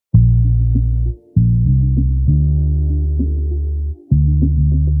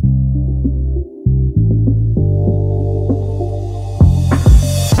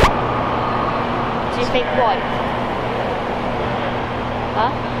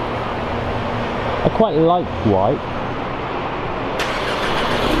I quite like white.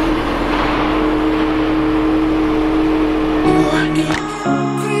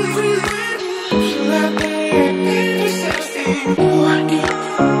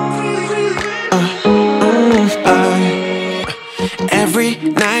 Every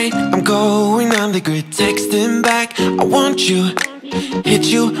night I'm going on the grid, texting back, I want you. Hit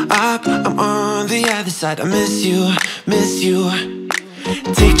you up, I'm on the other side. I miss you, miss you.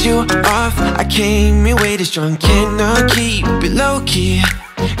 Take you off, I came in way too strong. Cannot keep it low-key.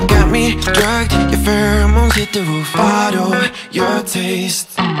 Got me drugged, your pheromones hit the roof. Bottle your taste.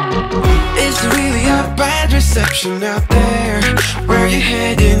 It's really a bad reception out there. Where you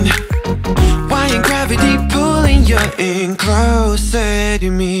heading? Why ain't gravity pulling you in closer to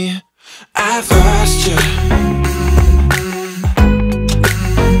me? I've lost you,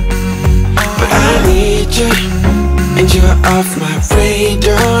 but I need you, and you're off my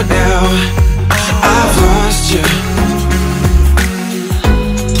radar now. I've lost you,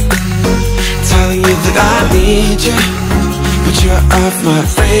 telling you that I need you, but you're off my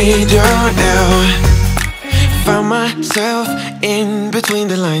radar now. Found myself in between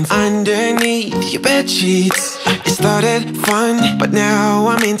the lines, underneath your bedsheets. It started fun, but now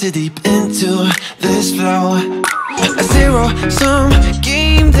I'm in too deep into this flow. A zero-sum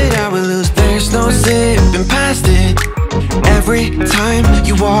game that I will lose. There's no zipping past it. Every time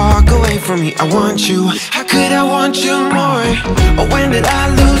you walk away from me, I want you. How could I want you more? Or when did I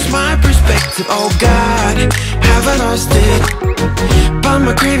lose my perspective? Oh God, have I lost it? But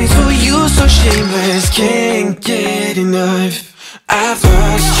my cravings for you so shameless, can't get enough. I've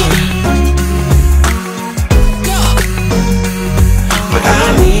lost you, but I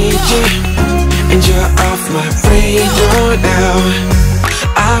need you, and you're off my radar now.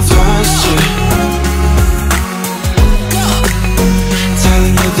 I've lost you,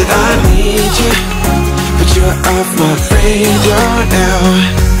 telling you that I need you, but you're off my radar now.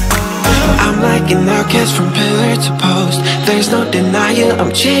 I'm like an outcast from pillar to post. There's no denial,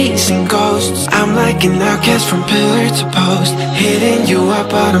 I'm chasing ghosts. I'm like an outcast from pillar to post, hitting you up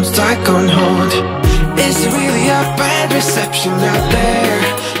but I'm stuck on hold. It's really a bad reception out there.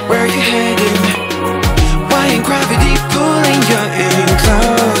 Where you heading? Why ain't gravity pulling you in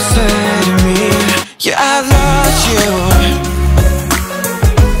closer to me? Yeah, I lost you,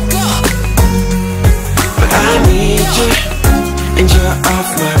 but I need you, and you're off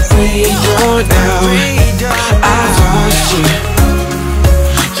my radar now. I've lost you,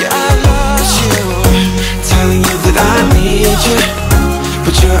 yeah, I lost you, telling you that I need you,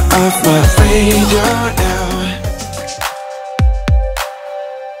 but you're off my radar now.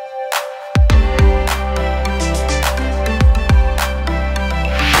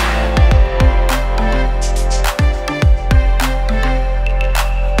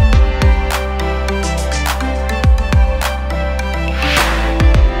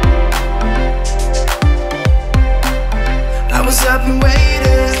 Up and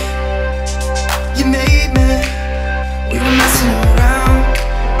waited, you made me, we were messing around.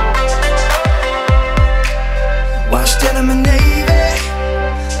 Washed denim and navy,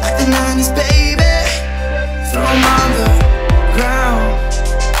 like the 90s, baby. Throw 'em on the ground.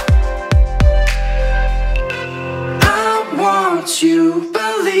 I want you,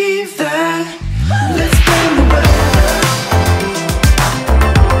 believe that.